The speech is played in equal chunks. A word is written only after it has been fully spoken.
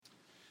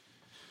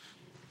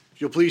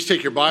If you'll please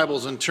take your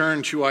Bibles and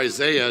turn to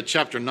Isaiah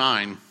chapter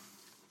 9.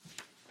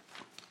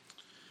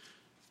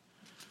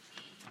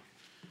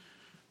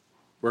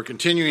 We're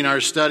continuing our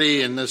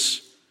study in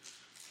this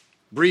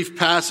brief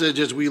passage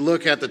as we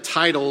look at the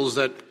titles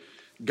that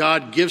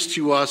God gives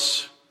to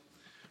us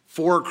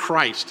for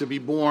Christ to be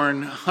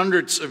born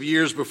hundreds of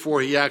years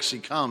before he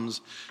actually comes,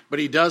 but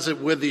he does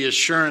it with the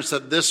assurance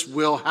that this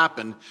will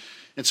happen.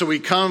 And so we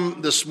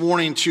come this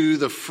morning to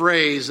the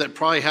phrase that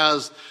probably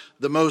has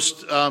the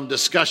most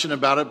discussion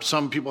about it.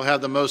 Some people have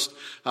the most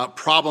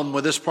problem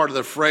with this part of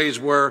the phrase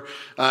where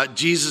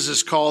Jesus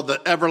is called the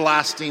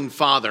everlasting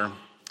Father.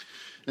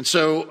 And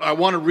so I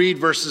want to read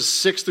verses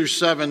 6 through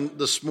 7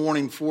 this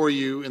morning for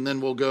you, and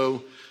then we'll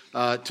go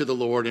to the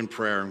Lord in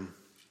prayer.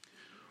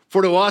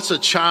 For to us a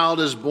child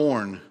is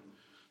born,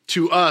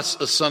 to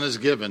us a son is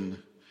given,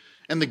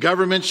 and the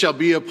government shall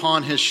be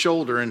upon his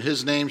shoulder, and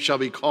his name shall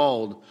be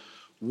called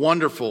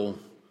Wonderful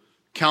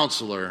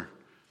Counselor,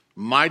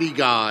 Mighty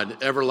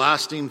God,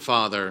 Everlasting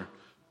Father,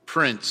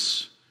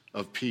 Prince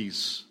of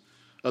Peace.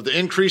 Of the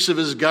increase of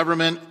his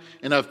government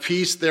and of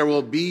peace there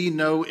will be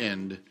no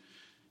end,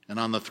 and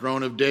on the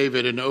throne of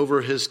David and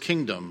over his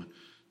kingdom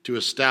to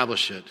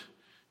establish it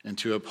and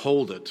to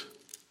uphold it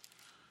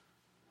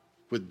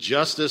with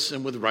justice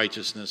and with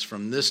righteousness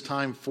from this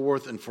time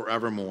forth and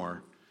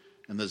forevermore.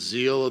 And the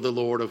zeal of the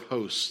Lord of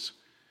hosts,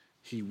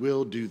 he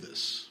will do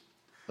this.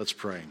 Let's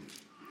pray.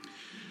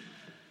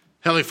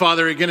 Heavenly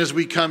Father, again, as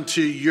we come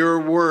to your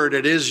word,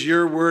 it is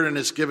your word and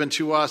it's given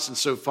to us. And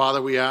so, Father,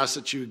 we ask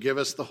that you give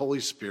us the Holy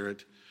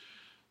Spirit,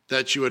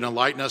 that you would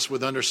enlighten us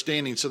with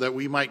understanding so that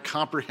we might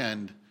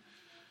comprehend.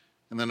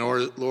 And then,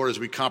 Lord, as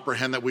we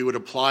comprehend that we would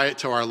apply it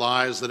to our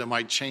lives, that it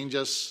might change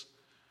us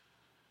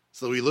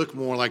so that we look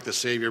more like the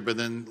Savior. But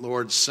then,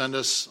 Lord, send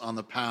us on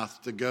the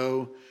path to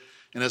go.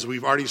 And as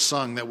we've already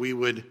sung, that we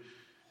would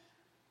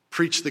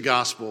preach the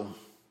gospel,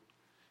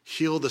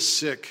 heal the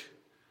sick,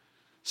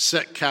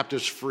 set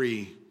captives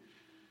free,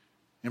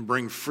 and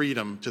bring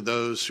freedom to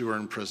those who are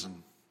in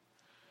prison.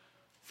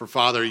 For,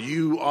 Father,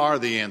 you are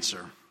the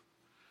answer,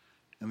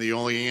 and the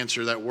only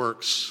answer that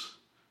works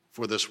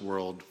for this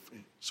world.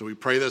 So we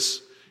pray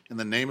this in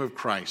the name of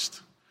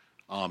Christ.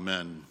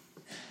 Amen.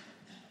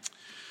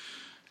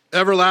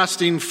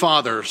 Everlasting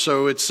Father.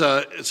 So it's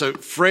a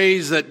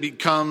phrase that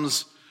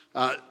becomes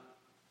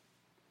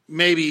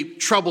maybe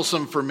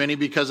troublesome for many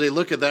because they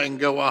look at that and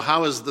go, well,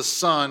 how is the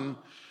Son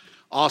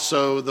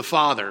also the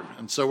Father?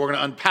 And so we're going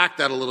to unpack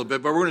that a little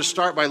bit, but we're going to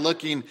start by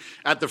looking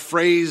at the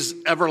phrase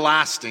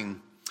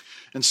everlasting.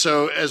 And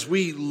so as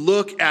we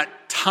look at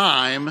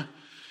time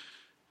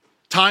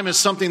is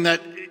something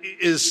that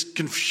is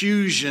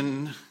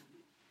confusion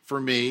for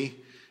me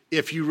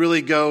if you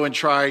really go and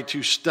try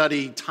to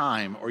study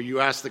time or you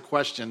ask the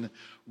question,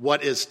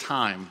 what is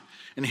time?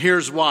 And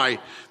here's why.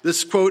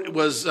 This quote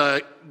was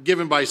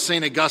given by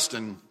St.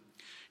 Augustine.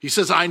 He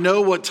says, I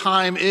know what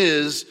time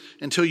is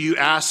until you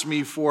ask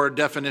me for a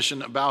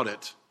definition about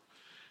it,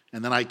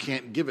 and then I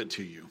can't give it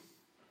to you.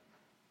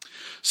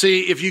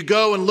 See, if you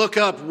go and look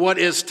up what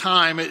is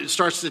time, it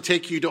starts to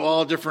take you to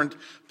all different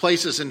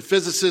places, and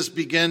physicists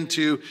begin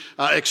to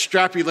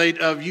extrapolate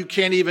of you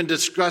can't even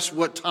discuss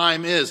what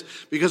time is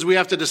because we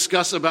have to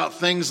discuss about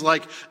things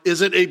like,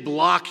 is it a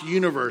block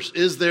universe?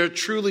 Is there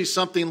truly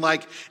something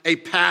like a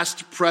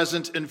past,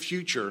 present, and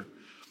future?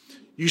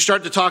 You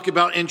start to talk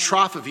about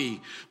entropy,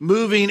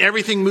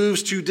 everything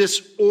moves to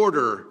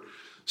disorder.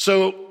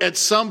 So at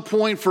some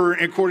point,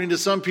 according to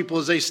some people,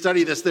 as they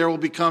study this,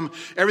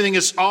 everything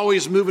is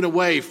always moving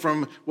away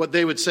from what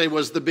they would say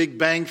was the Big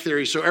Bang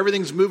Theory. So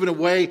everything's moving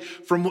away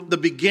from the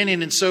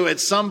beginning. And so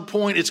at some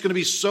point, it's going to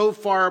be so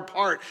far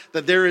apart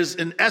that there is,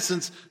 in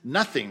essence,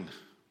 nothing.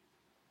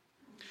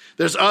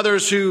 There's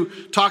others who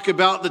talk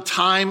about the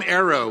time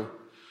arrow.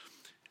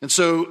 And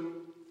so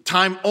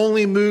time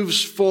only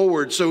moves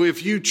forward. So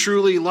if you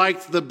truly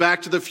liked the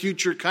Back to the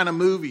Future kind of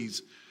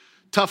movies,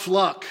 tough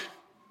luck.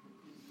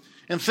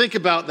 And think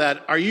about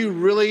that. Are you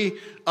really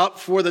up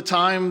for the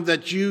time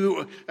that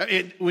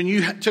when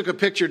you took a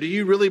picture, do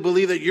you really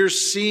believe that you're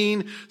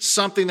seeing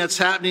something that's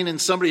happening in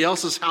somebody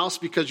else's house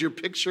because your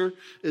picture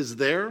is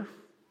there?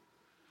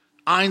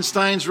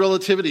 Einstein's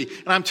relativity.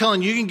 And I'm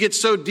telling you, you can get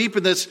so deep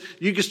in this,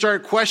 you can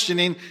start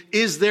questioning,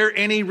 is there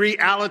any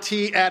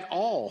reality at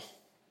all?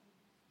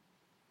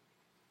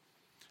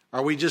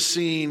 Are we just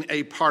seeing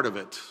a part of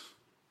it?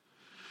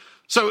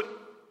 So,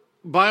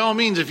 by all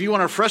means, if you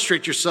want to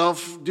frustrate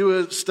yourself, do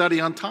a study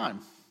on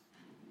time.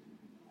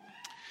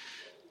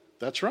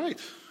 That's right.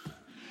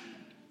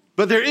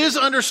 But there is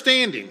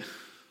understanding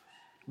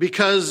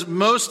because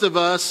most of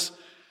us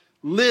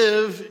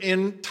live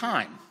in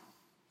time.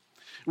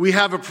 We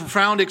have a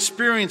profound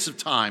experience of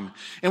time,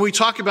 and we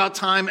talk about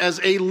time as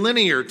a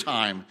linear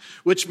time,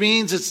 which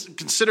means it's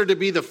considered to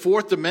be the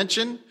fourth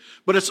dimension,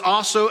 but it's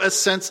also a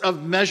sense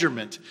of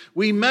measurement.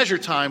 We measure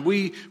time.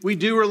 We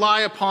do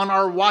rely upon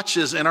our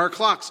watches and our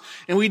clocks,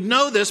 and we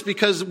know this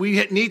because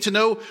we need to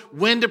know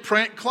when to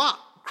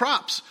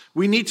crops.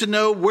 We need to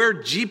know where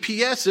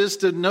GPS is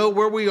to know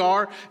where we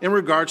are in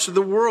regards to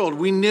the world.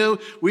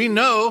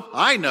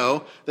 I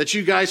know that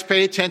you guys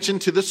pay attention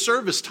to the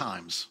service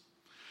times.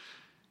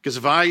 Because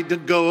if I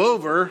go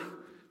over,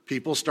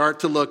 people start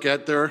to look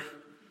at their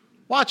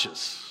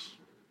watches.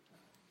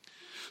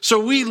 So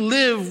we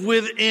live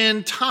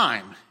within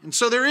time. And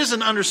so there is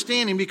an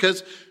understanding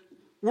because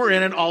we're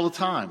in it all the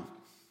time.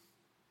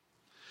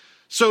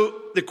 So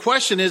the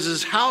question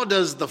is how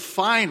does the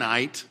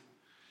finite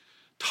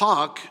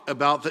talk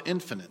about the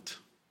infinite?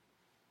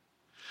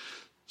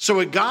 So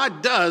what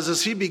God does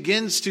is he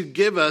begins to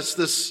give us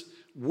this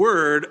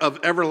word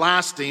of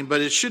everlasting,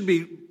 but it should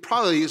be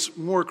probably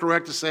more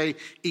correct to say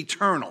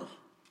eternal.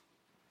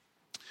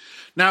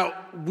 Now,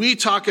 we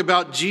talk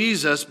about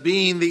Jesus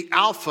being the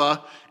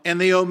Alpha and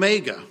the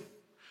Omega.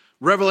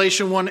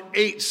 Revelation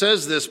 1:8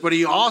 says this, but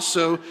he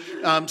also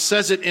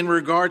says it in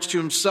regards to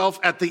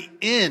himself at the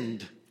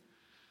end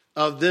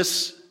of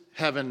this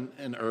heaven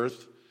and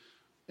earth,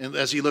 and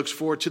as he looks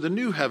forward to the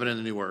new heaven and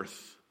the new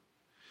earth.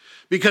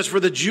 Because for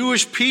the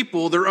Jewish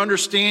people, their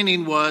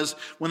understanding was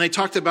when they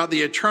talked about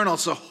the eternal,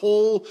 it's the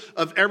whole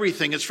of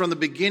everything. It's from the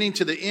beginning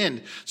to the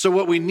end. So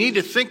what we need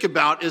to think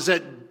about is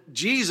that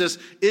Jesus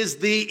is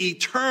the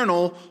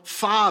eternal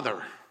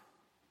Father.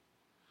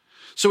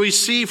 So we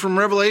see from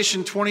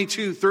Revelation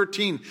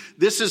 22:13,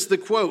 this is the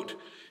quote.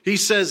 He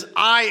says,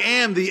 I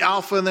am the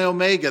Alpha and the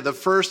Omega, the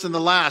first and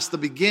the last, the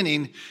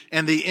beginning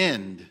and the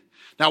end.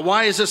 Now,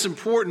 why is this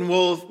important?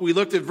 Well, we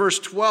looked at verse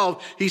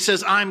 12. He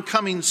says, I'm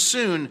coming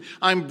soon.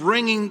 I'm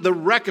bringing the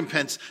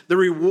recompense, the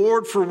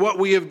reward for what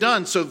we have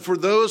done. So for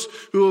those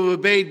who have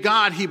obeyed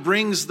God, he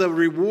brings the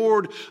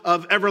reward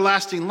of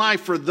everlasting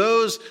life. For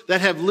those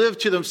that have lived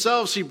to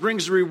themselves, he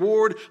brings the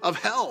reward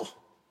of hell.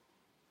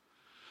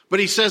 But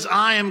he says,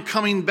 I am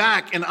coming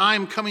back, and I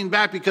am coming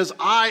back because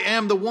I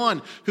am the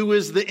one who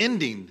is the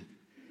ending.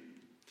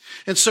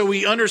 And so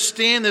we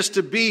understand this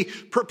to be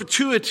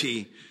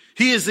perpetuity.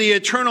 He is the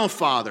eternal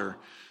Father.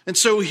 And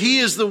so he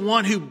is the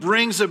one who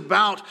brings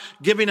about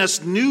giving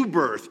us new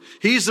birth.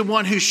 He's the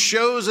one who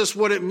shows us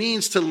what it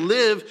means to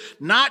live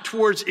not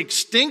towards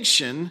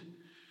extinction,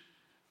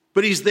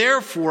 but he's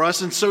there for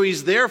us. And so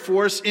he's there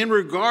for us in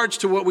regards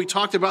to what we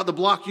talked about, the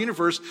block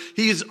universe.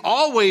 He has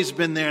always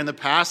been there in the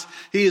past.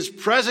 He is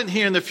present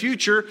here in the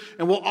future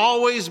and will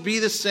always be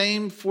the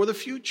same for the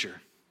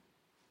future.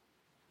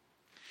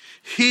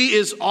 He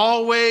is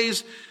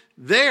always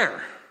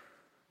there.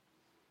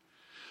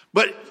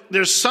 But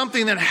there's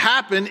something that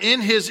happened in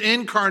his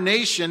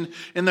incarnation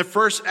in the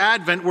first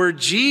advent where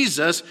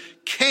Jesus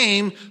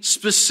came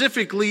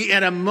specifically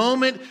at a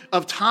moment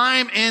of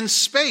time and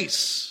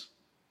space.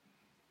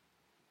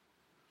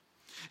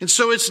 And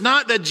so it's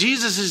not that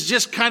Jesus is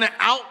just kind of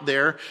out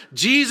there.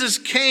 Jesus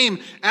came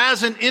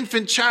as an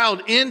infant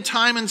child in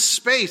time and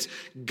space.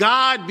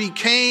 God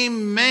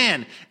became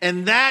man,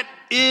 and that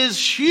is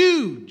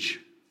huge.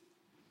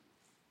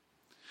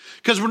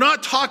 Because we're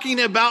not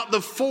talking about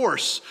the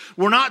force.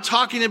 We're not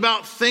talking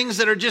about things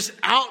that are just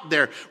out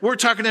there. We're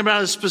talking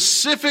about a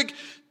specific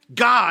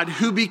God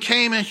who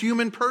became a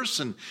human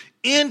person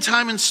in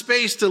time and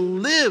space to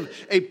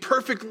live a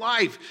perfect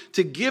life,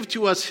 to give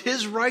to us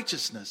his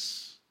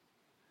righteousness.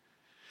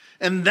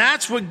 And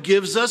that's what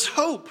gives us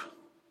hope.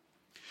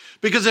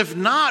 Because if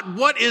not,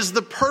 what is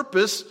the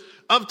purpose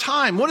of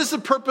time? What is the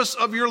purpose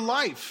of your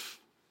life?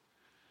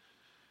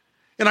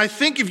 And I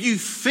think if you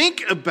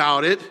think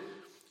about it,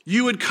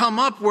 you would come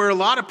up where a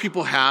lot of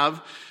people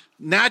have,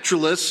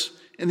 naturalists,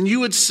 and you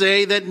would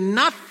say that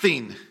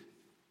nothing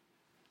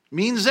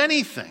means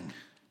anything.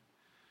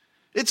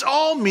 It's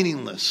all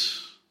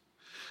meaningless.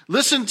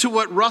 Listen to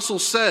what Russell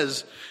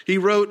says. He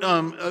wrote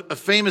a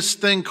famous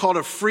thing called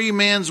A Free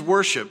Man's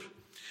Worship.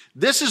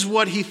 This is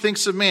what he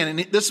thinks of man.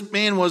 And this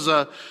man was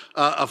a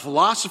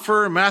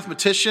philosopher, a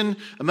mathematician,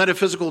 a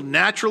metaphysical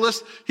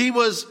naturalist. He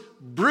was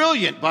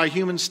brilliant by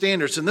human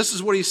standards. And this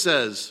is what he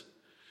says.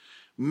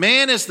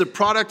 Man is the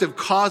product of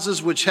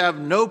causes which have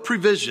no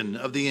prevision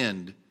of the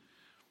end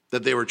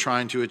that they were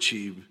trying to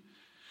achieve.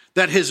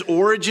 That his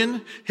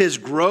origin, his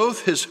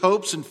growth, his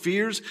hopes and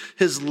fears,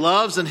 his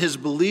loves and his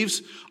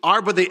beliefs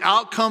are but the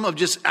outcome of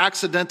just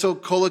accidental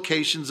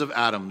collocations of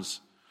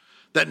atoms.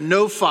 That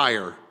no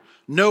fire,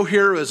 no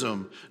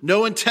heroism,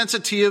 no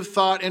intensity of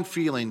thought and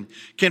feeling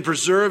can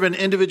preserve an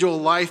individual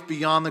life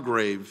beyond the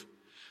grave.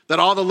 That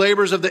all the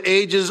labors of the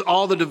ages,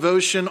 all the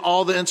devotion,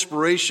 all the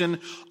inspiration,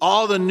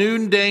 all the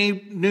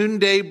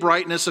noonday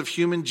brightness of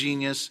human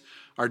genius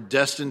are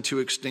destined to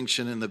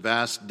extinction in the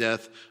vast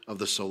death of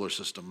the solar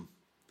system.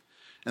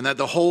 And that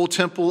the whole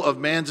temple of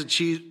man's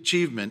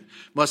achievement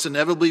must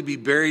inevitably be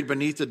buried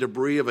beneath the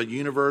debris of a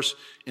universe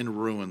in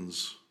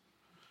ruins.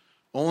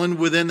 Only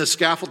within the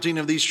scaffolding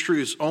of these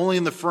truths, only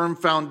in the firm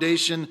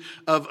foundation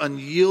of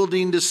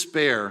unyielding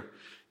despair,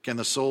 can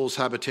the soul's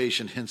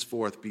habitation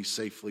henceforth be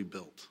safely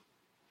built.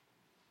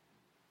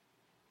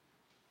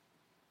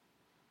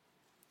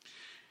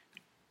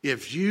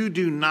 If you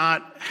do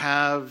not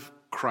have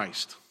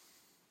Christ,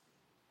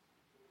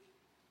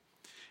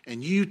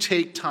 and you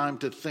take time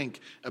to think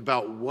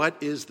about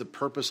what is the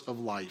purpose of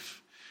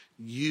life,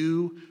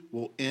 you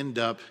will end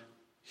up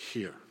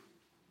here.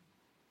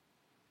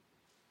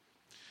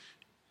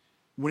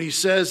 When he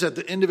says at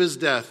the end of his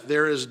death,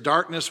 there is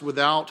darkness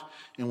without,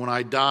 and when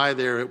I die,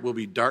 there it will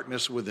be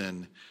darkness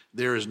within.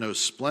 There is no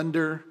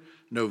splendor,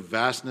 no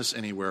vastness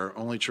anywhere,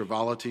 only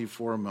triviality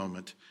for a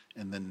moment,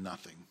 and then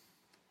nothing.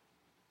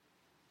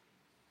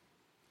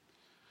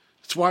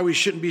 That's why we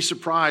shouldn't be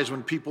surprised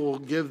when people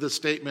give the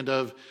statement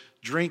of,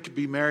 drink,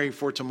 be merry,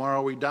 for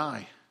tomorrow we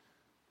die.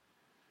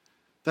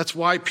 That's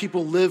why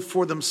people live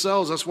for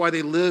themselves. That's why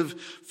they live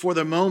for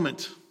the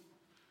moment.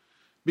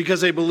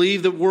 Because they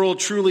believe the world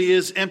truly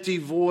is empty,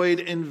 void,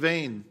 and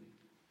vain.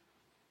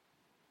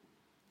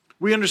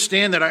 We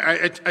understand that.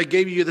 I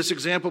gave you this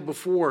example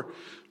before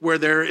where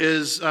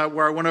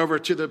where I went over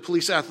to the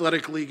Police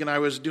Athletic League and I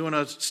was doing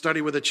a study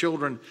with the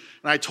children.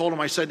 And I told them,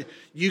 I said,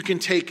 you can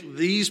take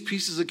these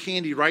pieces of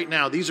candy right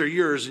now. These are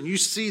yours and you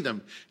see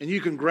them and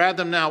you can grab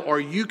them now or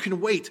you can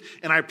wait.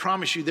 And I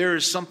promise you there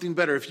is something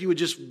better if you would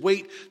just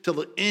wait till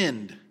the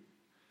end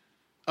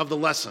of the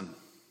lesson.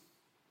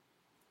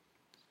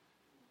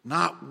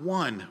 Not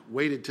one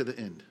waited to the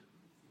end.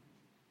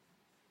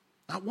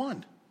 Not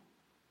one.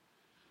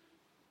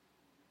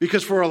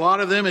 Because for a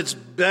lot of them, it's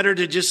better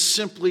to just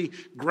simply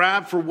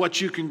grab for what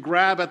you can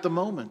grab at the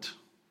moment.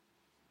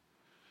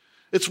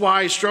 It's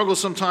why I struggle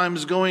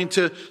sometimes going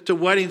to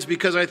weddings,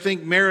 because I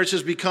think marriage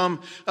has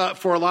become,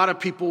 for a lot of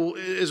people,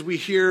 as we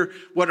hear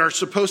what are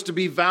supposed to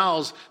be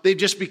vows, they've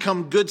just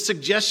become good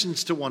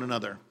suggestions to one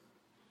another.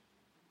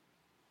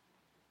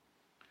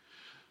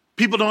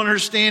 People don't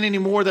understand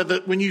anymore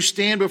that when you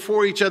stand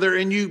before each other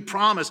and you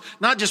promise,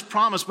 not just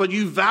promise, but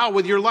you vow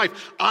with your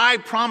life. I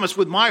promise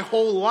with my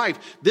whole life,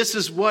 this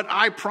is what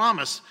I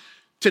promise.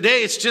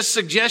 Today, it's just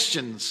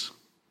suggestions.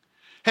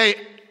 Hey,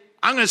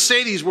 I'm going to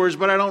say these words,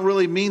 but I don't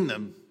really mean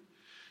them.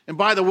 And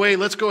by the way,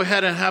 let's go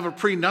ahead and have a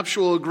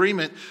prenuptial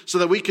agreement so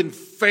that we can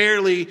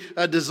fairly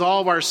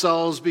dissolve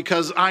ourselves,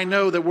 because I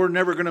know that we're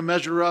never going to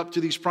measure up to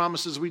these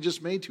promises we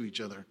just made to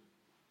each other.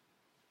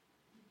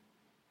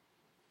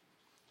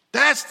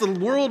 That's the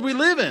world we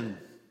live in.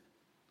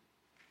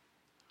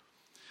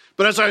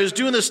 But as I was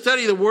doing this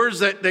study, the words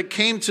that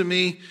came to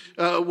me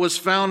was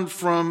found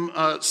from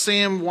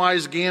Sam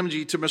Wise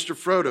Gamgee to Mr.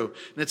 Frodo.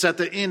 And it's at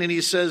the end, and he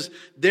says,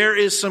 there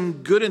is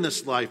some good in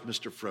this life,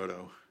 Mr.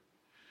 Frodo,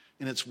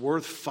 and it's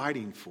worth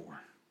fighting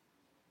for.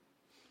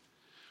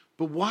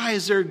 But why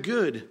is there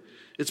good?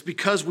 It's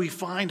because we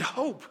find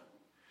hope.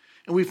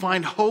 And we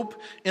find hope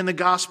in the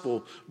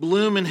gospel.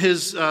 Bloom in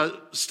his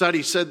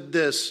study said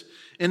this: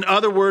 in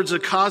other words, the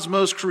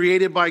cosmos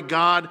created by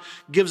God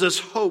gives us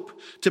hope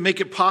to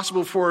make it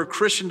possible for a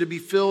Christian to be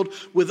filled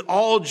with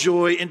all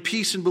joy and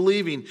peace in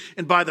believing,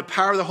 and by the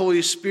power of the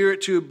Holy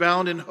Spirit to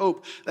abound in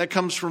hope. That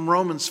comes from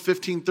Romans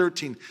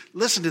 15:13.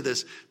 Listen to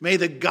this. May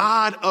the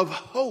God of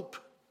hope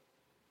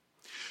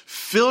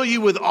fill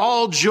you with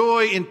all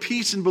joy and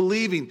peace in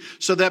believing,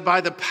 so that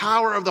by the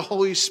power of the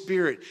Holy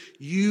Spirit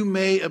you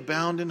may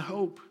abound in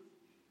hope.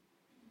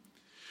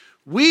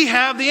 We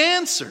have the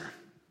answer.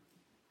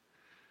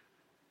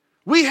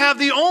 We have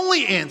the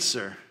only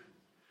answer.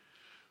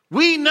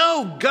 We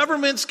know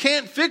governments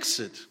can't fix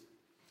it.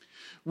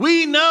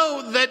 We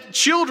know that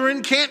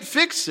children can't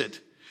fix it.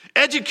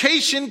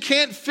 Education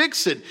can't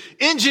fix it.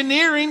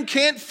 Engineering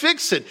can't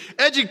fix it.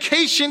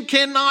 Education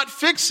cannot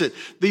fix it.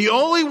 The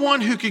only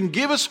one who can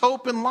give us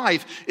hope in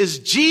life is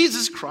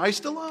Jesus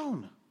Christ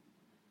alone.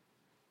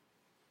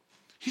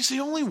 He's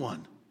the only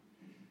one.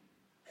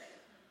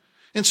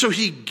 And so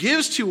he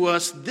gives to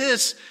us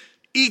this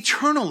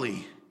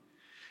eternally,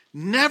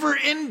 never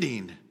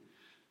ending,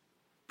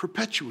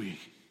 perpetually,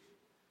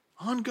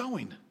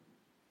 ongoing.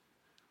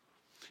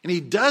 And he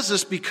does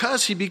this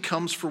because he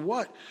becomes for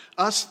what?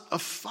 Us a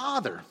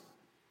father.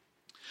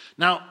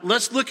 Now,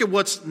 let's look at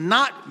what's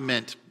not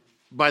meant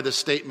by the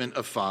statement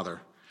of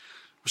father.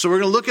 So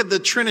we're going to look at the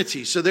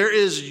Trinity. So there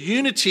is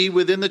unity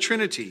within the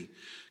Trinity,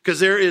 because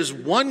there is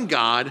one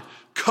God,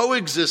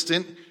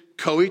 coexistent,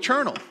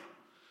 co-eternal.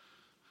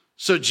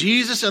 So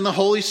Jesus and the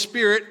Holy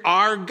Spirit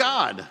are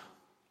God.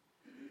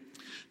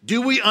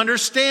 Do we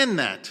understand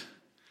that?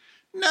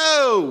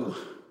 No.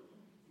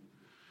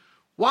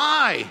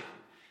 Why?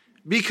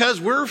 Because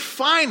we're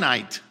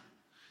finite.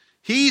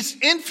 He's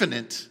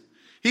infinite.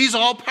 He's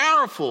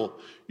all-powerful.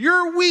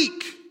 You're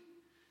weak.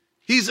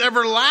 He's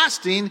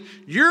everlasting.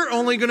 You're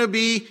only going to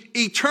be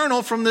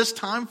eternal from this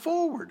time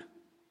forward.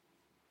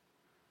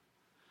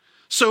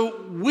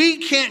 So we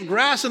can't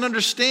grasp and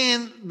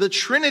understand the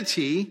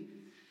Trinity,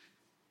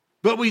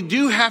 but we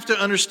do have to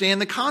understand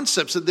the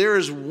concepts that there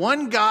is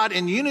one God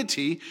in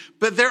unity,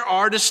 but there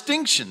are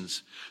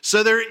distinctions.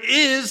 So there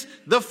is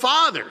the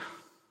Father,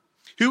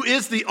 who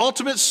is the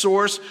ultimate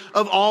source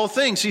of all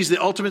things. He's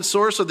the ultimate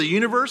source of the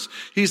universe.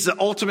 He's the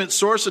ultimate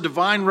source of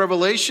divine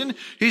revelation.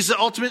 He's the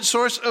ultimate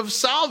source of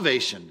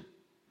salvation.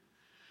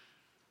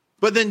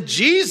 But then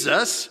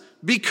Jesus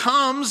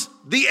becomes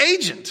the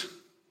agent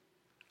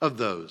of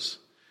those.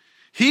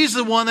 He's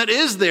the one that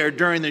is there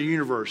during the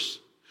universe.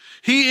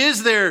 He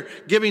is there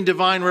giving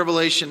divine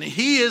revelation.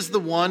 He is the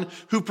one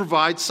who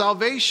provides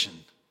salvation.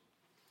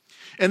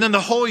 And then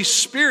the Holy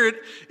Spirit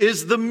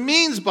is the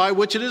means by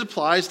which it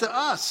applies to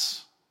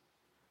us.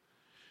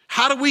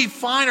 How do we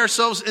find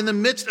ourselves in the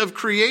midst of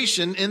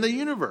creation in the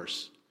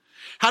universe?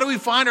 How do we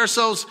find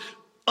ourselves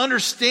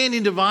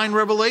understanding divine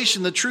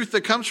revelation, the truth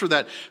that comes from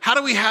that? How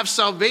do we have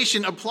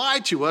salvation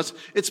applied to us?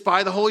 It's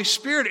by the Holy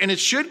Spirit, and it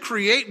should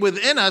create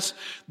within us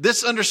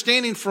this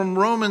understanding from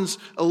Romans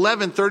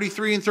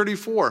 11:33 and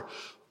 34.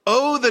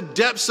 Oh, the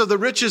depths of the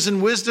riches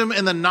and wisdom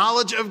and the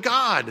knowledge of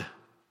God.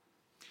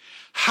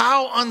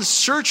 How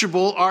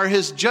unsearchable are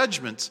his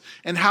judgments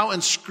and how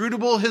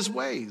inscrutable his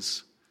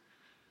ways.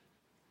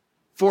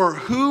 For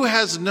who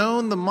has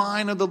known the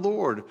mind of the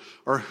Lord,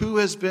 or who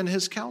has been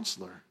his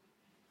counselor?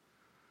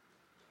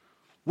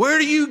 Where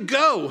do you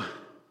go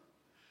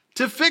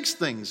to fix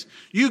things?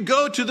 You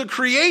go to the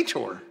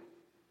Creator.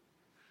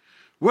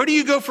 Where do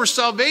you go for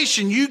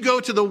salvation? You go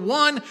to the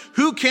one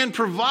who can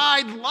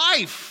provide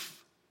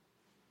life.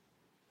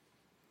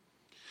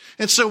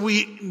 And so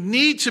we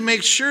need to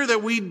make sure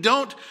that we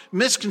don't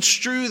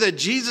misconstrue that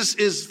Jesus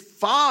is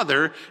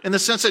Father in the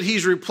sense that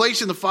he's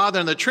replacing the Father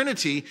in the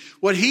Trinity.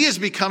 What he is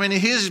becoming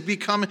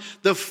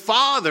the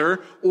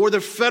Father or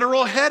the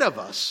federal head of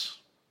us.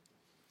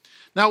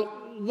 Now,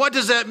 what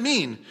does that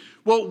mean?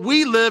 Well,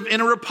 we live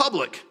in a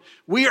republic.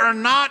 We are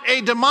not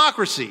a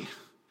democracy.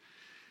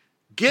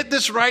 Get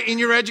this right in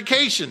your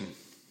education.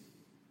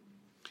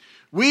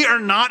 We are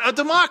not a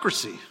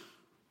democracy.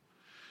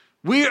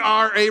 We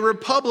are a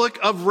republic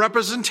of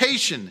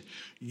representation.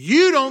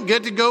 You don't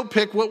get to go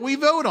pick what we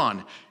vote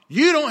on.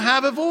 You don't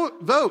have a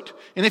vote.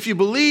 And if you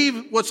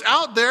believe what's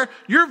out there,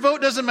 your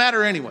vote doesn't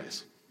matter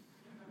anyways.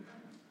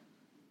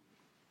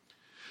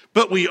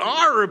 But we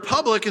are a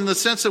republic in the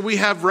sense that we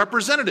have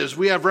representatives.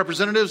 We have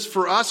representatives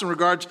for us in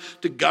regards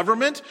to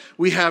government.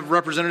 We have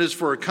representatives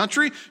for a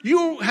country.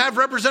 You have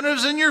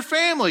representatives in your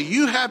family.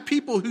 You have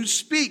people who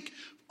speak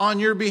on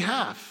your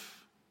behalf.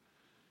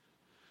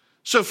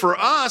 So for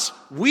us,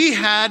 we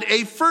had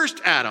a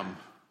first Adam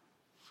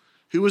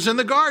who was in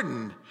the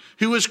garden,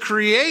 who was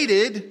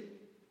created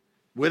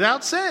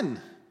without sin,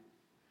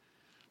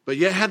 but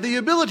yet had the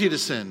ability to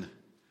sin.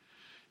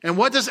 And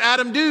what does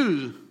Adam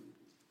do?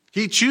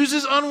 He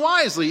chooses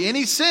unwisely and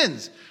he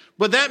sins.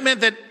 But that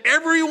meant that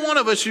every one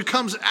of us who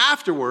comes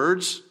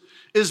afterwards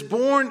is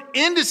born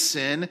into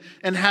sin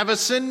and have a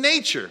sin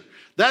nature.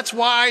 That's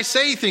why I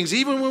say things.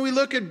 Even when we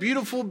look at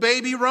beautiful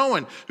baby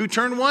Rowan, who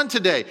turned 1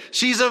 today,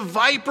 she's a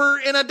viper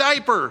in a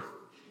diaper.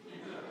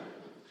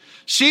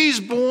 She's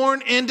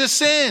born into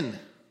sin.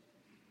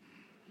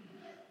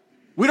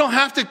 We don't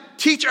have to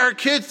teach our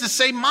kids to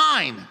say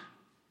mine.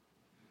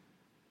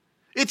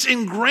 It's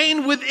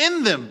ingrained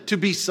within them to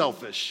be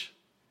selfish.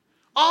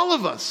 All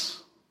of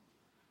us.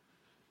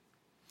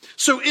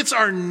 So it's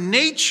our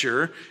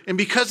nature, and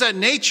because that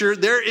nature,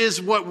 there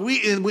is what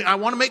I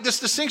want to make this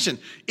distinction.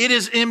 It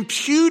is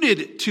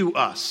imputed to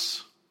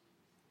us.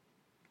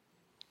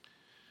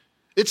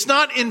 It's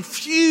not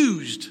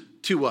infused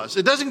to us.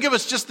 It doesn't give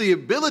us just the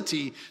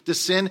ability to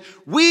sin.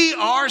 We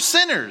are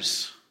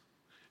sinners,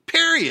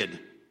 period.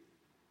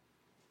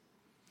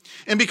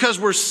 And because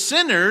we're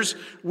sinners,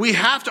 we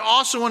have to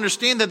also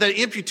understand that that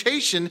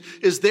imputation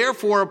is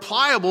therefore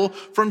applicable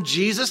from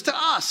Jesus to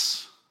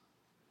us.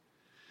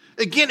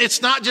 Again,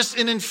 it's not just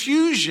an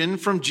infusion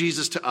from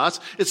Jesus to us.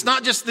 It's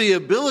not just the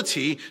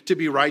ability to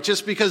be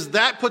righteous, because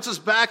that puts us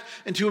back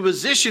into a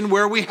position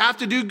where we have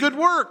to do good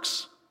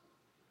works.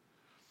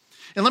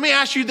 And let me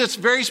ask you this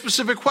very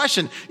specific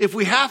question. If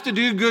we have to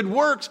do good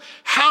works,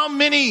 how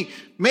many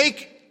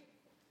make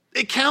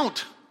it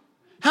count?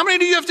 How many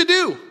do you have to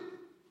do?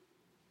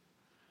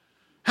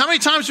 How many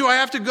times do I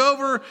have to go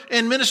over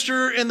and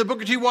minister in the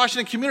Booker T.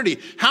 Washington community?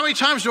 How many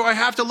times do I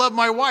have to love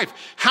my wife?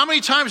 How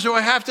many times do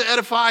I have to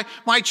edify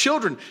my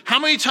children? How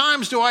many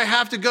times do I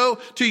have to go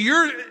to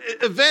your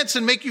events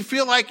and make you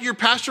feel like your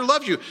pastor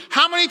loves you?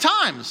 How many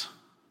times?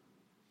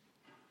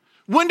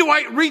 When do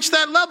I reach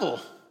that level?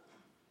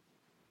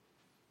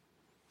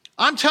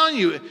 I'm telling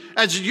you,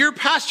 as your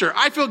pastor,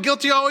 I feel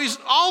guilty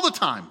all the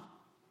time.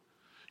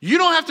 You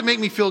don't have to make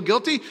me feel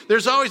guilty.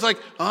 There's always like,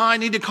 oh, I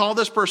need to call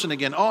this person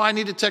again. Oh, I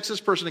need to text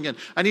this person again.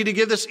 I need to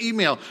give this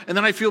email. And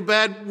then I feel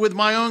bad with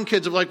my own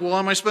kids. I'm like, well,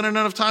 am I spending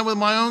enough time with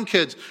my own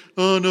kids?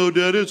 Oh, no,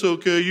 Dad, it's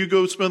okay. You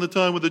go spend the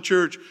time with the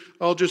church.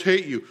 I'll just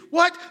hate you.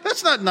 What?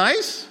 That's not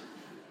nice.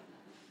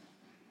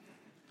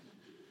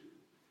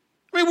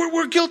 I mean,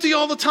 we're guilty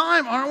all the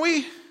time, aren't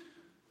we?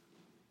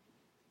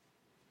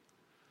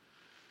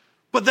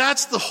 But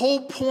that's the whole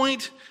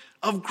point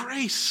of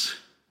grace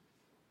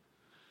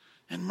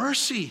and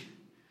mercy.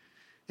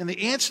 And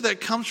the answer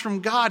that comes from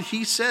God,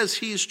 he says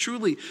he is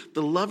truly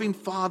the loving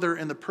Father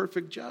and the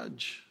perfect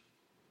judge.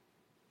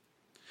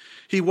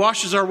 He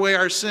washes away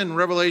our sin,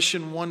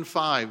 Revelation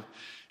 1:5.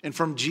 And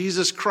from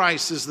Jesus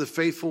Christ is the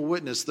faithful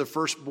witness, the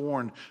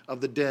firstborn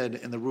of the dead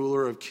and the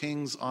ruler of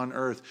kings on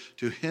earth,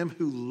 to him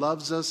who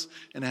loves us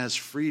and has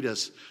freed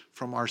us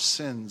from our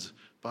sins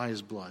by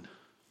his blood.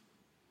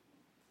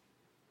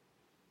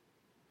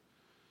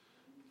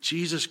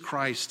 Jesus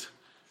Christ,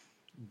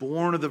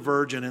 born of the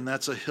Virgin, and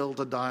that's a hill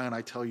to die on,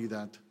 I tell you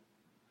that.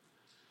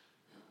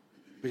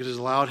 because it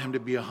allowed him to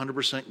be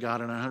 100%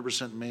 God and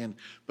 100% man.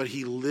 But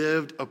he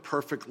lived a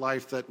perfect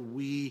life that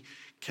we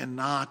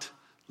cannot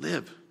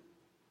live.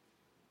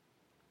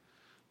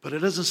 But it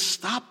doesn't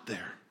stop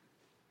there.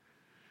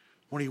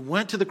 When he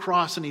went to the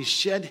cross and he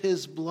shed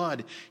his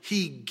blood,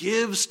 he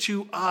gives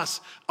to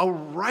us a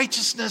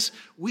righteousness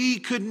we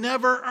could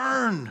never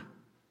earn.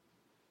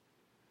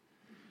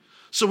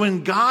 So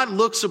when God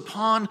looks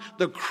upon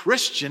the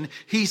Christian,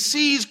 he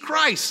sees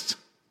Christ,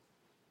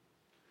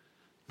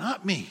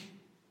 not me.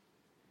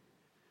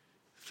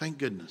 Thank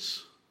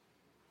goodness.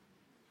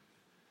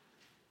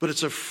 But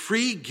it's a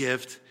free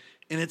gift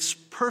and it's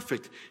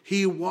perfect.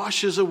 He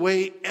washes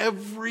away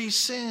every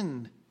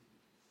sin.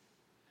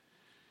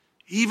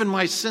 Even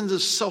my sins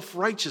of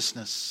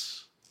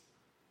self-righteousness.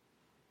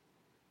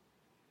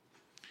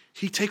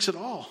 He takes it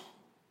all.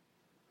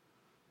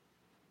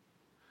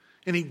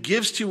 And he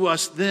gives to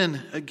us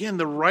then, again,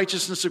 the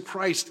righteousness of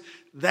Christ,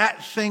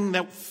 that thing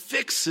that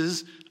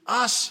fixes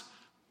us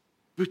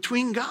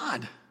between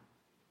God.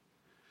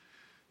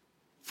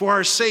 For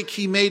our sake,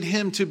 he made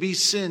him to be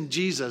sin,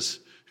 Jesus,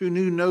 who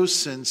knew no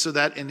sin, so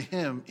that in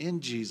him,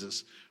 in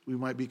Jesus, we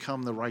might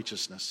become the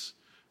righteousness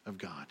of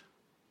God.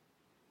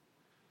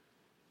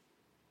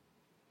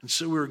 And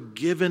so we're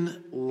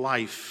given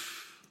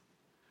life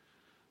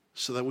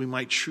so that we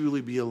might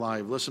truly be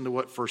alive. Listen to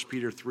what 1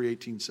 Peter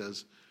 3:18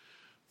 says.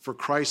 For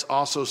Christ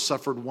also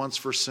suffered once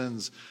for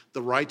sins,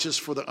 the righteous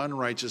for the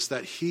unrighteous,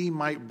 that he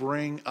might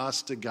bring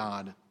us to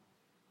God.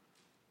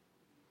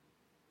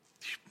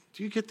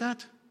 Do you get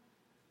that?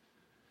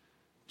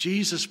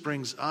 Jesus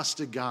brings us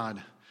to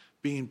God,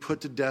 being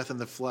put to death in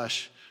the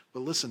flesh, but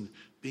listen,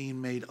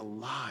 being made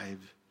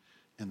alive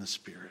in the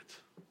Spirit.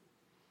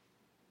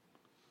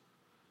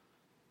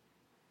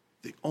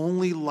 The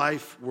only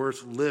life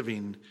worth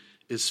living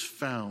is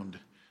found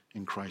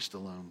in Christ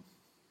alone.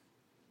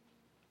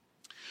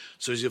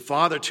 So he's a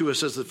father to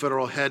us as the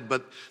federal head,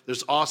 but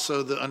there's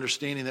also the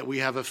understanding that we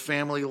have a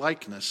family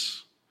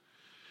likeness.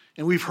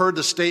 And we've heard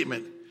the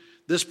statement,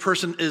 this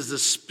person is the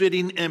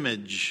spitting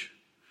image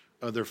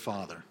of their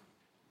father.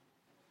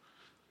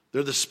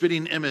 They're the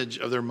spitting image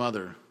of their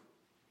mother.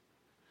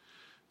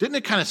 Didn't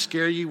it kind of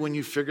scare you when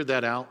you figured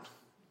that out?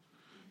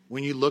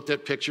 When you looked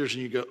at pictures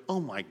and you go,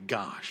 oh my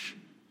gosh,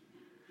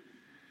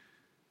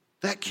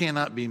 that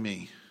cannot be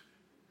me.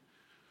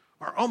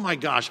 Or, oh my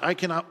gosh, I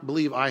cannot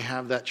believe I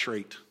have that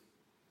trait.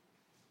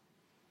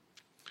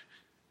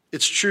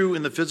 It's true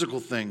in the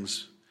physical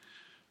things,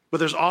 but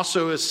there's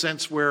also a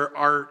sense where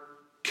our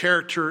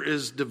character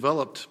is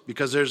developed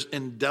because there's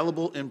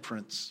indelible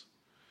imprints,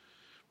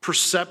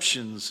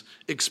 perceptions,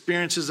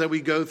 experiences that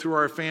we go through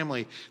our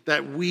family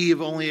that we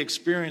have only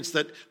experienced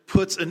that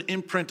puts an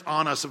imprint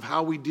on us of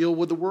how we deal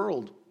with the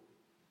world.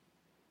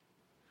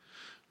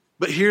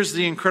 But here's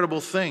the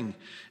incredible thing,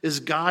 is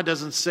God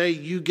doesn't say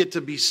you get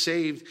to be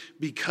saved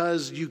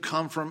because you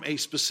come from a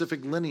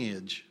specific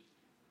lineage.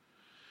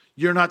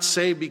 You're not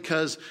saved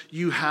because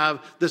you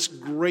have this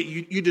great,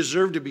 you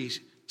deserve to be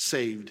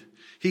saved.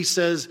 He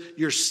says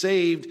you're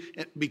saved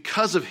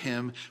because of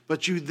him,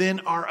 but you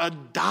then are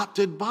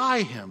adopted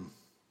by him.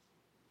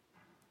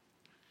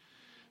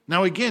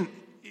 Now again,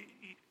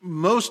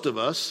 most of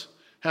us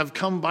have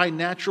come by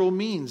natural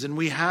means, and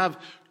we have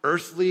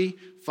earthly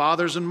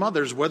fathers and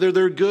mothers, whether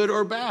they're good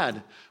or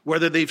bad,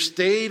 whether they've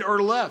stayed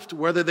or left,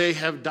 whether they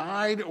have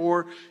died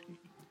or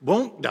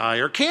won't die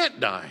or can't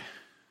die.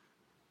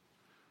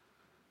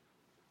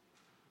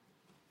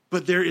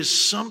 But there is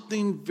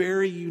something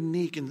very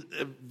unique and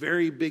a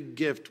very big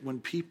gift when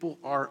people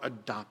are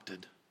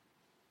adopted.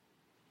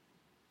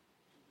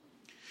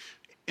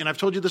 And I've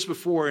told you this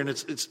before, and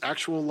it's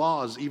actual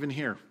laws, even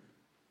here,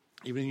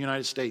 even in the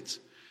United States.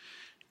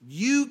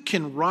 You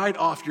can write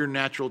off your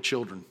natural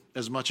children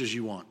as much as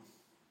you want.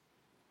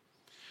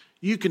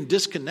 You can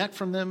disconnect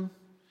from them.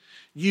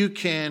 You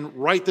can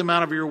write them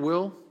out of your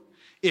will.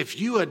 If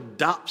you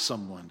adopt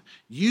someone,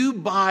 you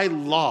by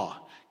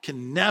law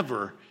can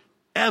never,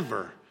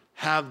 ever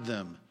have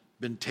them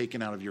been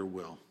taken out of your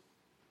will.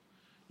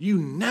 You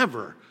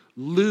never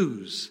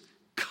lose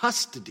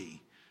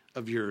custody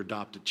of your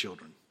adopted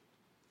children.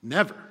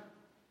 Never.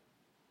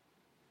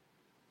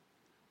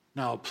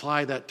 Now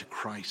apply that to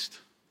Christ,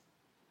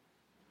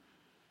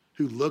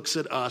 who looks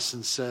at us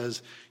and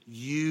says,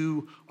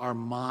 you are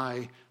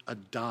my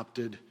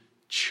adopted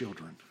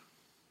children.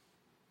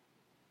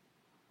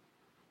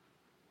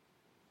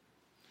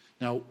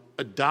 Now,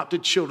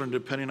 adopted children,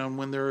 depending on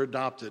when they're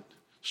adopted,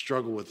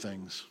 struggle with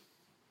things.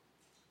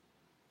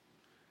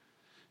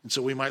 And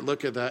so we might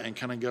look at that and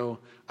kind of go,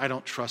 I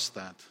don't trust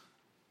that.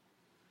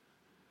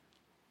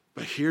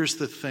 But here's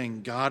the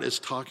thing. God is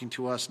talking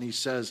to us, and he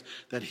says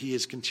that he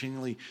is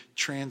continually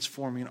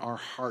transforming our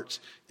hearts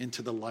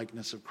into the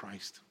likeness of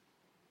Christ.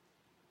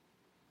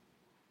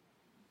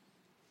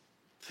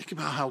 Think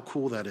about how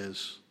cool that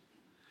is.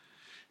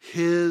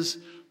 His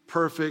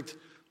perfect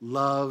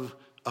love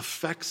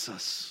affects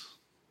us.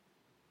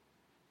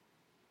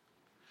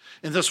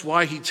 And that's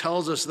why he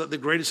tells us that the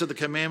greatest of the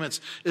commandments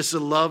is to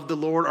love the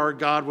Lord our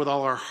God with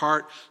all our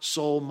heart,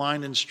 soul,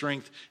 mind, and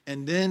strength.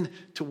 And then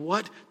to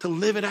what? To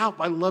live it out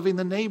by loving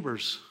the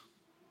neighbors.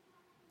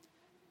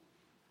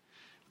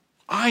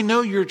 I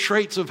know your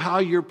traits of how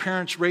your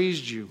parents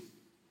raised you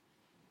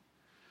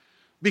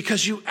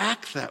because you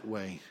act that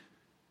way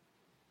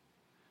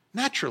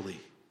naturally.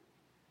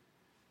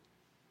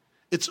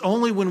 It's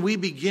only when we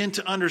begin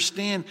to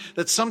understand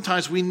that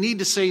sometimes we need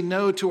to say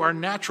no to our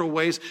natural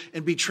ways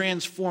and be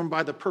transformed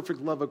by the perfect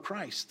love of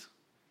Christ.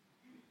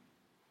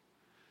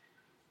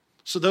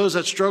 So those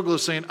that struggle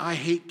with saying, I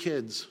hate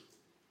kids.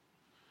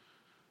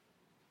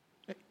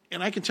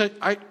 And I can tell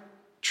you,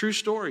 true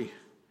story.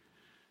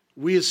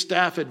 We as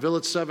staff at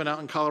Village 7 out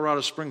in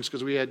Colorado Springs,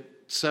 because we had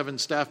 7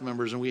 staff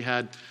members and we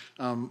had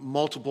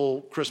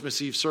multiple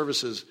Christmas Eve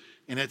services.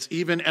 And it's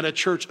even at a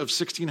church of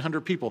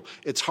 1,600 people,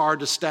 it's hard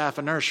to staff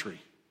a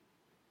nursery.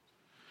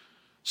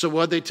 So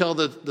what they tell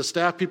the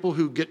staff people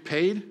who get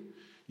paid?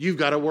 You've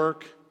got to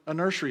work a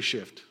nursery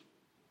shift.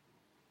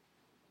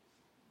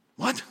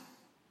 What?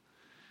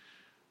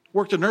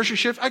 Worked a nursery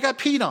shift? I got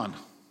peed on.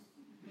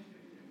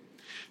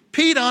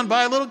 Peed on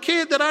by a little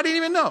kid that I didn't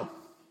even know.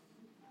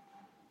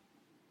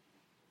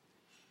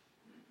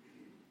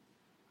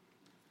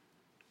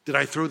 Did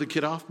I throw the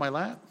kid off my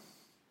lap?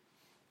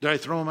 Did I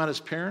throw him at his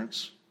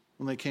parents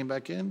when they came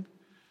back in?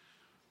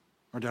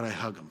 Or did I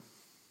hug him?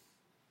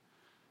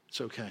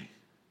 It's okay.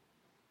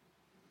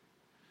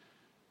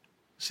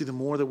 See, the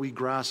more that we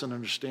grasp and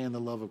understand the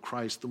love of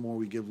Christ, the more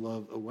we give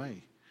love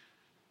away.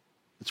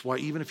 That's why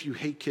even if you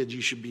hate kids,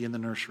 you should be in the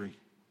nursery.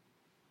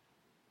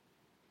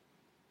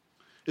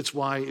 It's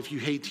why if you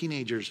hate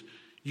teenagers,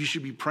 you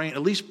should be praying,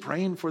 at least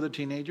praying for the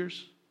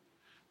teenagers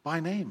by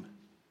name.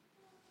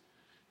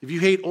 If you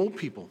hate old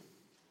people,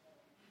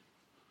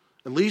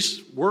 at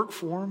least work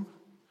for them,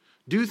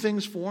 do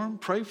things for them,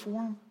 pray for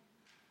them.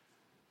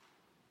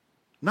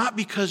 Not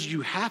because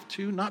you have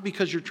to, not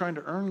because you're trying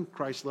to earn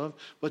Christ's love,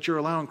 but you're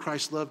allowing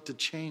Christ's love to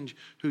change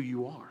who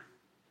you are.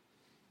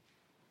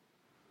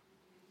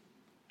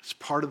 It's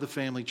part of the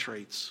family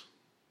traits.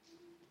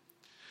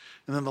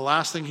 And then the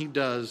last thing he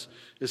does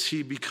is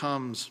he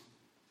becomes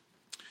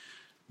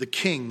the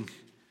king,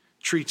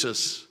 treats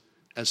us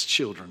as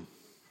children.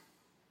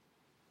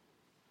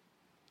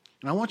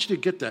 And I want you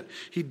to get that.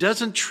 He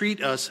doesn't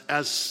treat us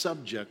as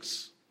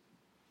subjects.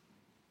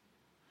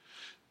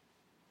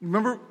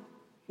 Remember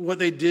what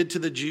they did to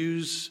the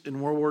Jews in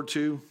World War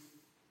II?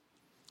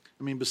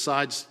 I mean,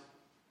 besides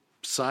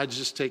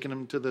just taking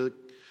them to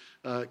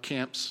the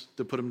camps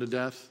to put them to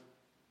death,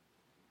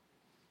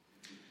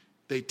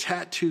 they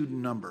tattooed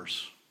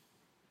numbers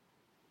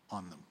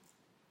on them.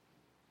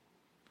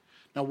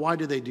 Now, why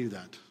did they do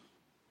that?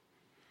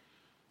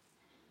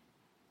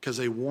 Because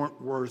they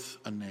weren't worth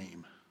a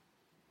name.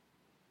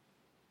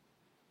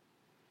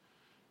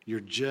 You're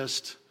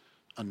just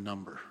a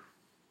number.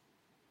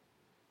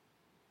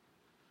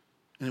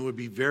 And it would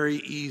be very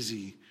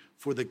easy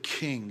for the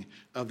king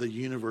of the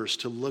universe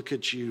to look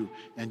at you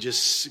and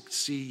just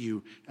see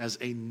you as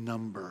a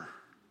number.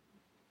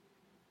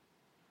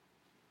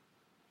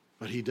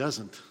 But he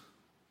doesn't.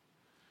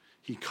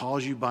 He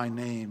calls you by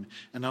name.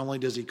 And not only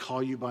does he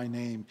call you by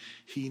name,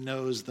 he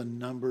knows the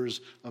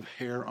numbers of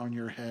hair on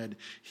your head.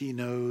 He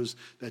knows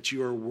that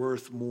you are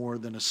worth more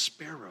than a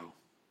sparrow.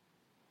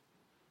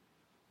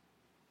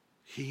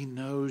 He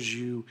knows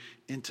you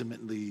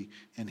intimately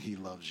and he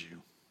loves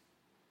you.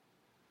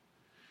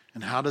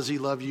 And how does he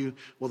love you?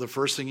 Well, the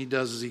first thing he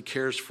does is he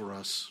cares for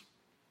us.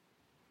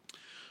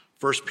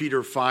 1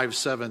 Peter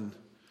 5:7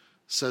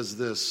 says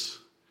this: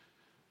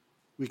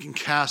 we can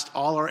cast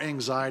all our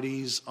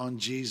anxieties on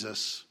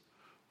Jesus.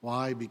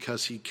 Why?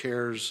 Because he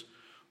cares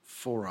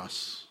for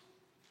us.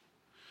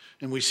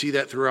 And we see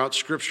that throughout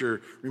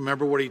Scripture.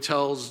 Remember what he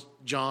tells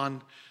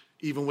John,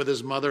 even with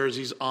his mother as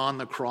he's on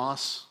the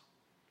cross?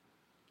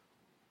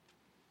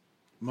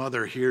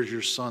 Mother, here's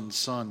your son.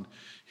 Son,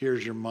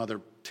 here's your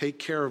mother. Take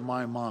care of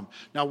my mom.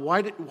 Now,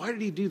 why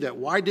did he do that?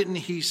 Why didn't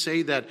he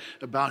say that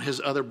about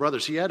his other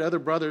brothers? He had other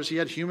brothers. He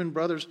had human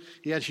brothers.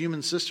 He had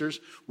human sisters.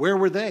 Where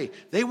were they?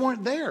 They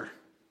weren't there.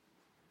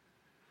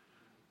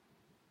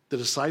 The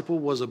disciple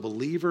was a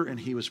believer and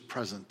he was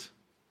present.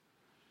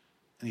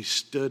 And he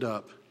stood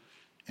up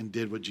and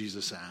did what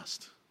Jesus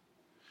asked.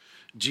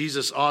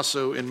 Jesus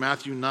also in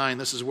Matthew 9,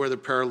 this is where the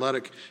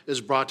paralytic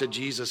is brought to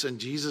Jesus. And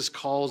Jesus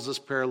calls this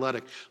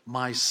paralytic,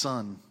 my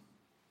son.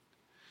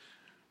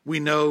 We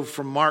know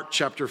from Mark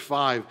chapter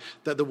 5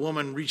 that the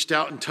woman reached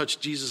out and touched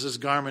Jesus'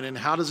 garment. And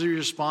how does he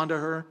respond to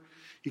her?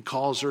 He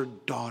calls her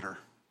daughter.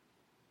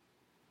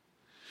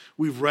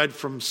 We've read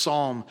from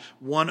Psalm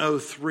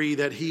 103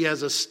 that he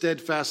has a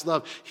steadfast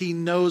love. He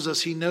knows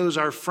us. He knows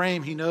our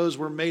frame. He knows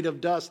we're made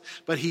of dust,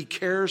 but he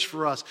cares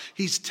for us.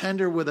 He's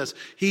tender with us.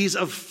 He's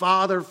a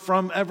father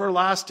from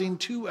everlasting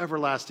to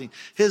everlasting.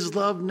 His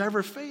love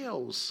never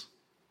fails.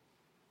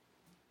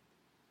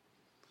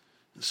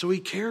 So he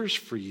cares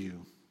for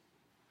you.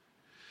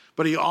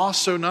 But he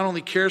also not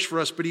only cares for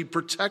us, but he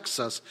protects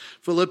us.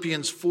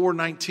 Philippians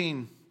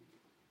 4:19.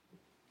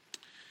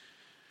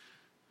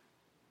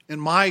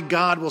 And my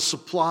God will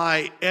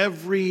supply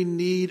every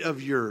need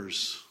of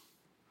yours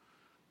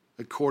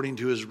according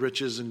to his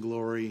riches and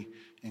glory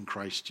in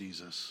Christ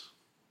Jesus.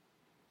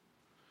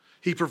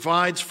 He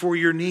provides for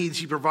your needs.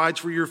 He provides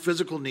for your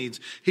physical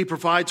needs. He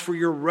provides for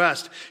your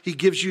rest. He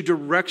gives you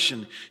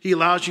direction. He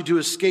allows you to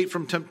escape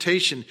from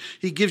temptation.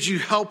 He gives you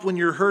help when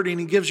you're hurting.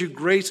 He gives you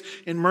grace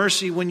and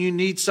mercy when you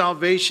need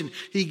salvation.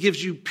 He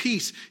gives you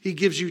peace. He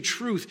gives you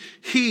truth.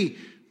 He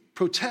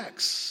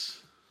protects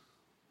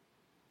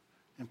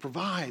and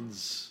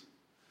provides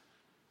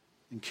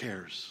and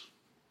cares.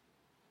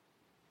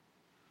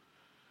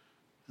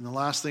 And the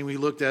last thing we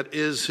looked at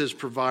is his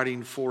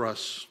providing for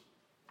us.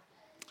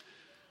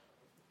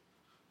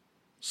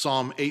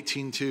 Psalm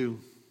 18:2.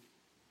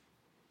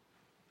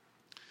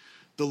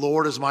 The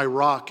Lord is my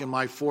rock and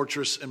my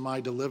fortress and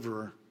my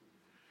deliverer,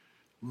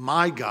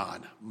 my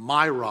God,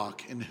 my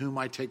rock in whom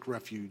I take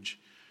refuge,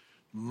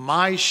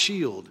 my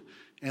shield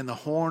and the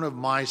horn of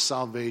my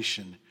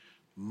salvation,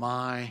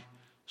 my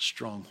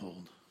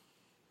stronghold.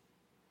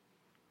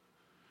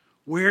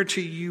 Where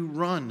do you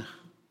run?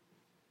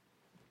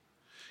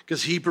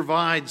 Because he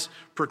provides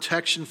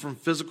protection from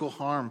physical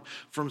harm,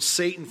 from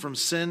Satan, from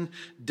sin,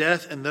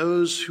 death, and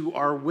those who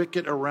are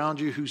wicked around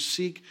you who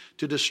seek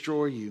to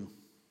destroy you.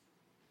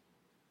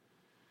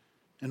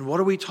 And what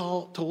are we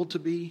told to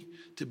be?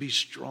 To be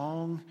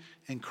strong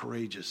and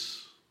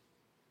courageous.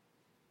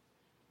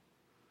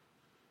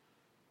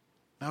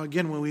 Now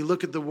again, when we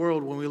look at the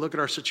world, when we look at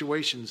our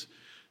situations,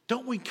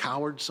 don't we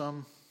coward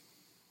some?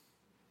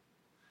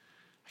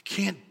 I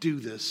can't do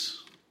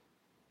this.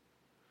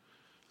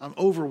 I'm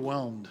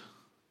overwhelmed.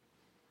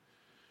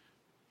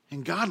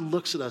 And God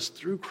looks at us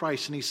through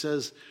Christ and he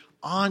says,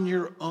 on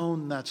your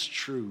own, that's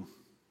true.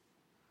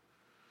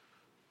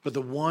 But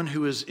the one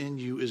who is in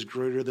you is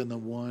greater than the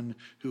one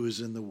who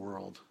is in the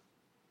world.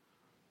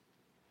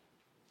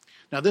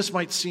 Now, this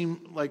might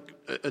seem like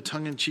a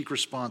tongue-in-cheek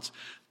response.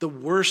 The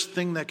worst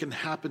thing that can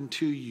happen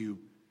to you,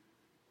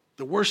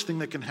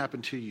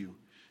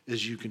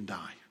 is you can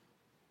die.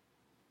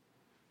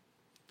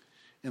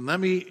 And let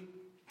me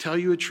tell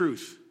you a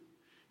truth.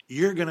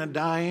 You're going to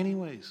die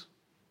anyways.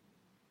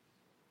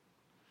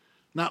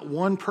 Not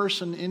one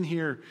person in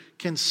here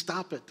can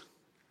stop it.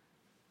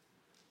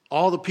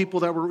 All the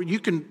people you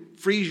can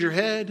freeze your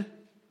head.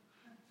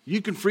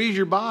 You can freeze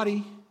your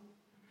body.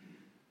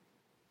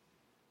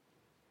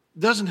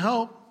 Doesn't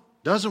help.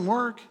 Doesn't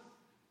work.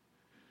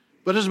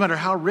 But it doesn't matter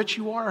how rich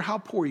you are or how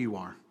poor you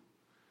are.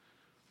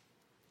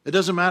 It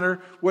doesn't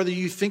matter whether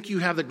you think you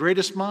have the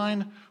greatest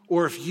mind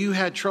or if you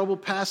had trouble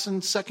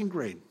passing second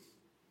grade.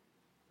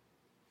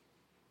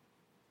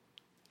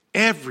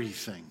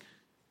 Everything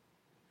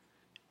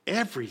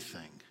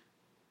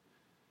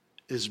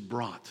is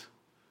brought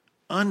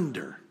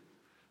under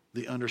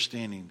the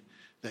understanding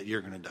that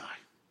you're going to die.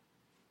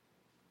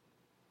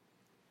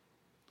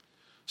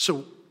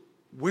 So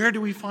where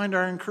do we find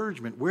our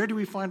encouragement? Where do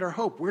we find our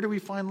hope? Where do we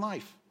find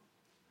life?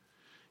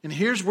 And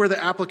here's where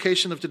the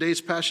application of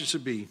today's passage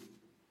should be.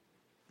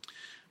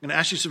 I'm going to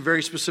ask you some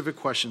very specific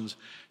questions.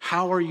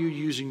 How are you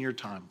using your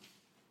time?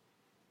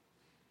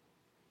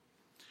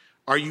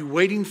 Are you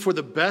waiting for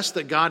the best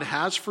that God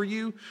has for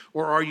you,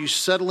 or are you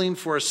settling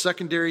for a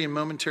secondary and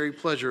momentary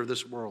pleasure of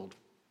this world?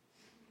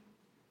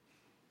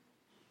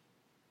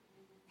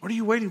 What are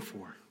you waiting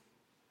for?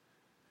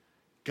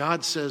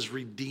 God says,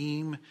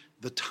 redeem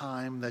the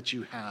time that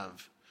you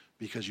have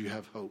because you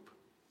have hope.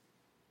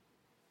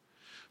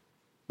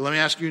 But let me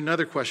ask you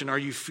another question. Are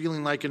you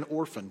feeling like an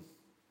orphan?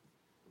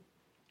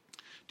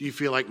 Do you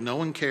feel like no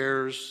one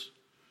cares,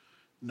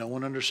 no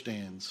one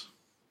understands?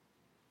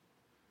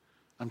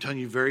 I'm telling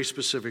you very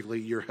specifically,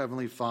 your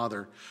Heavenly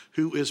Father,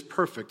 who is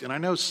perfect. And I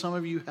know some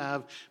of you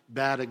have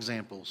bad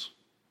examples.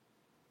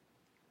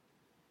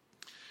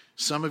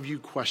 Some of you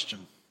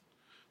question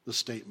the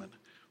statement.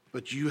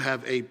 But you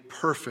have a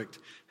perfect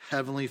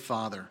Heavenly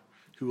Father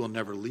who will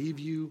never leave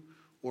you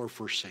or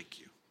forsake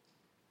you.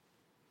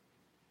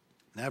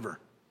 Never.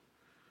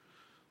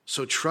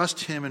 So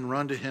trust him and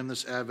run to him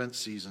this Advent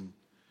season.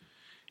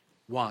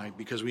 Why?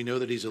 Because we know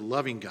that he's a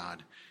loving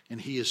God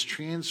and he is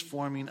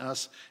transforming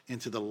us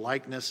into the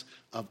likeness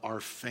of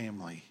our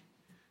family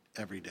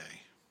every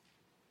day.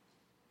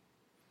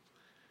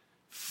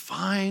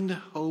 Find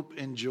hope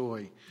and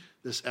joy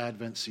this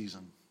Advent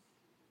season.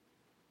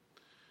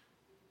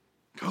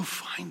 Go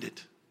find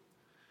it.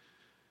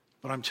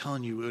 But I'm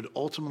telling you, it would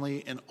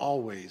ultimately and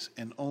always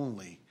and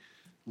only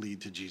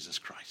lead to Jesus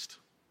Christ.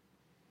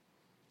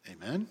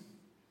 Amen?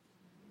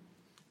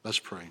 Let's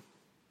pray.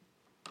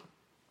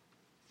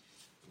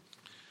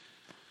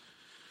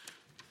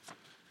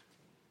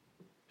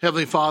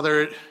 Heavenly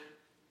Father,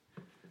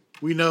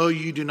 we know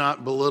you do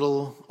not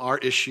belittle our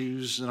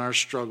issues and our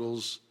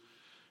struggles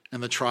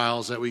and the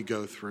trials that we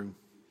go through.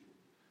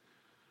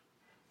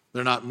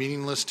 They're not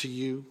meaningless to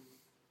you.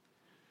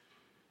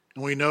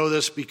 And we know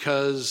this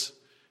because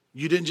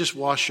you didn't just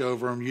wash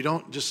over them. You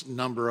don't just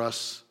number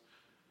us.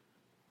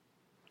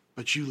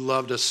 But you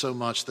loved us so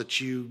much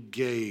that you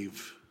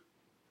gave.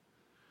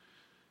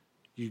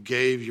 You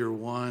gave your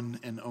one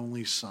and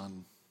only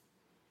Son.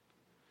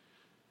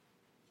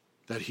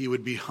 that he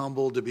would be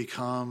humbled to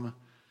become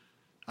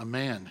a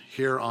man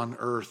here on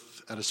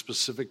earth at a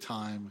specific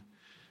time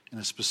in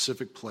a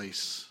specific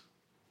place,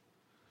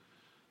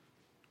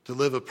 to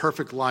live a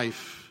perfect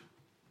life,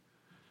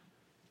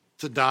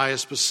 to die a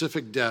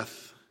specific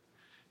death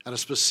at a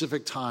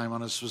specific time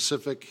on a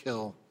specific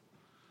hill,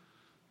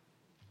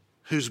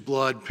 whose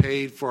blood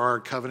paid for our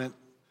covenant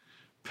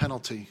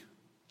penalty,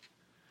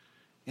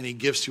 and he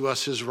gives to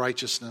us his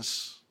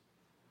righteousness.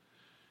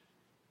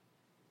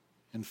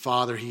 And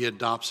Father, he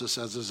adopts us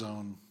as his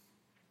own.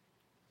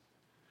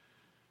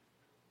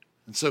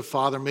 And so,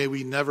 Father, may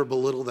we never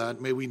belittle that.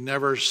 May we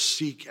never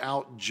seek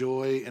out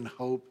joy and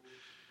hope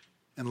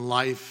and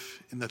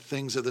life in the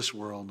things of this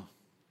world.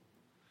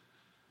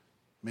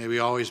 May we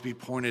always be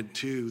pointed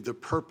to the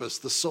purpose,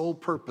 the sole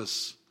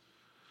purpose,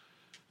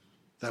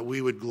 that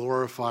we would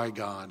glorify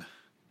God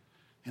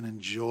and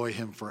enjoy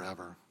him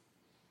forever.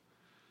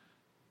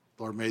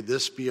 Lord, may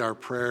this be our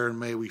prayer, and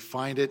may we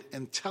find it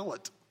and tell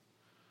it.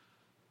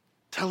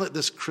 Tell it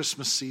this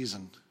Christmas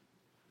season,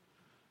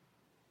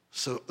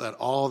 so that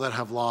all that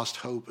have lost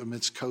hope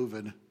amidst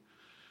COVID,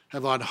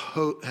 have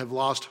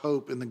lost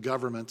hope in the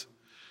government,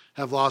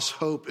 have lost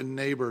hope in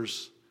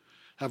neighbors,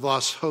 have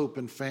lost hope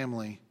in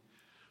family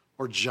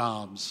or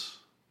jobs,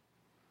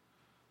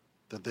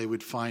 that they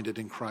would find it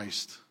in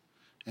Christ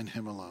and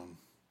him alone.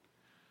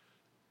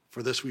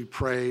 For this we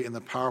pray in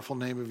the powerful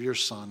name of your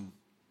Son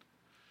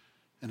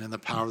and in the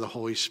power of the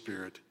Holy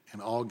Spirit.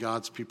 And all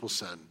God's people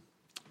said,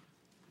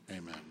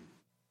 amen.